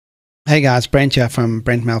Hey guys, Brent here from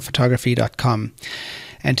brentmailphotography.com,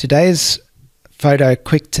 and today's photo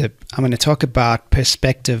quick tip, I'm going to talk about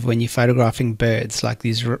perspective when you're photographing birds, like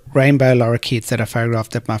these rainbow lorikeets that I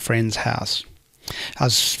photographed at my friend's house. I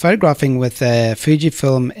was photographing with a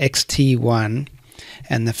Fujifilm X-T1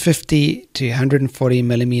 and the 50 to 140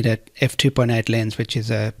 millimeter f2.8 lens, which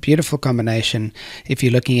is a beautiful combination if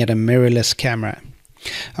you're looking at a mirrorless camera.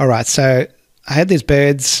 Alright, so I had these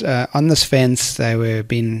birds on this fence. They were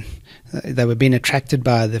being attracted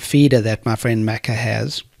by the feeder that my friend Macca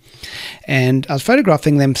has, and I was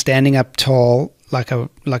photographing them standing up tall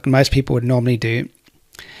like most people would normally do.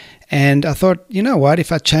 And I thought, you know what,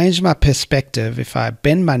 if I change my perspective, if I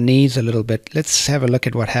bend my knees a little bit, let's have a look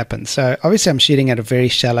at what happens. So obviously I'm shooting at a very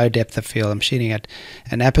shallow depth of field. I'm shooting at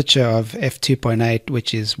an aperture of f2.8,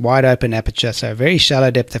 which is wide open aperture, so a very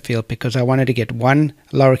shallow depth of field, because I wanted to get one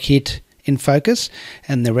lorikeet in focus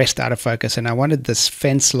and the rest out of focus, and I wanted this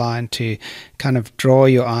fence line to kind of draw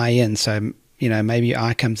your eye in. So, you know, maybe your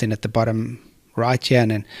eye comes in at the bottom right here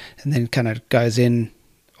and then kind of goes in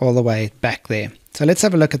all the way back there. So let's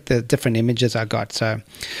have a look at the different images I got. So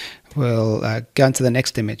we'll go into the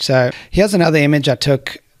next image. So here's another image I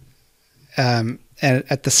took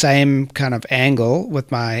at the same kind of angle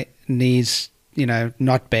with my knees, you know,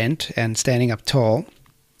 not bent and standing up tall.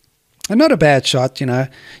 And not a bad shot, you know.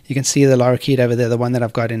 You can see the lorikeet over there, the one that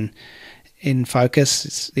I've got in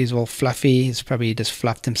focus. He's all fluffy. He's probably just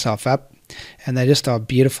fluffed himself up. And they just are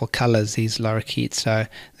beautiful colors, these lorikeets. So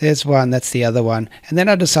there's one, that's the other one. And then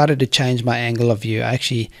I decided to change my angle of view. I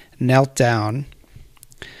actually knelt down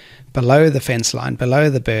below the fence line, below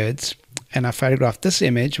the birds, and I photographed this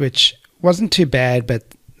image, which wasn't too bad, but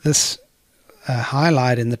this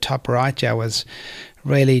highlight in the top right here was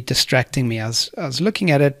really distracting me. I was looking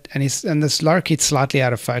at it, and this lorikeet's slightly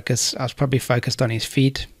out of focus. I was probably focused on his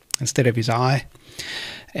feet instead of his eye,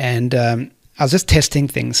 and I was just testing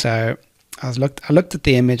things. So I looked at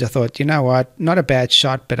the image. I thought, you know what, not a bad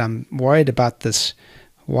shot, but I'm worried about this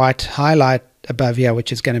white highlight above here,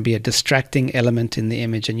 which is going to be a distracting element in the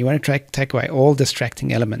image, and you want to take away all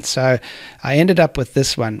distracting elements. So I ended up with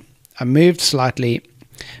this one. I moved slightly,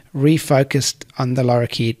 refocused on the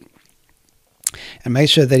lorikeet, and make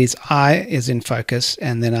sure that his eye is in focus,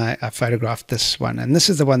 and then I photographed this one, and this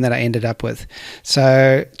is the one that I ended up with.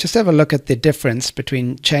 So just have a look at the difference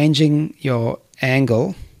between changing your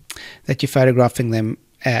angle that you're photographing them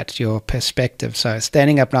at, your perspective. So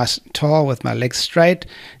standing up nice and tall with my legs straight,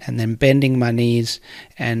 and then bending my knees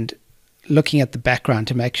and looking at the background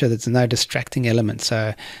to make sure there's no distracting elements.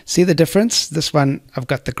 So see the difference? This one, I've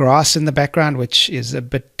got the grass in the background, which is a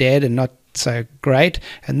bit dead and not so great,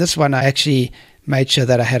 and this one I actually made sure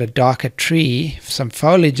that I had a darker tree, some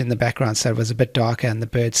foliage in the background, so it was a bit darker and the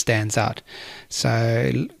bird stands out.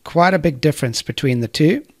 So quite a big difference between the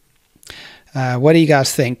two. What do you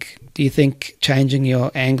guys think? Do you think changing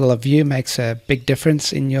your angle of view makes a big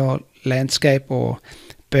difference in your landscape or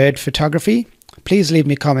bird photography? Please leave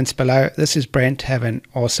me comments below. This is Brent. Have an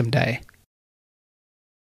awesome day.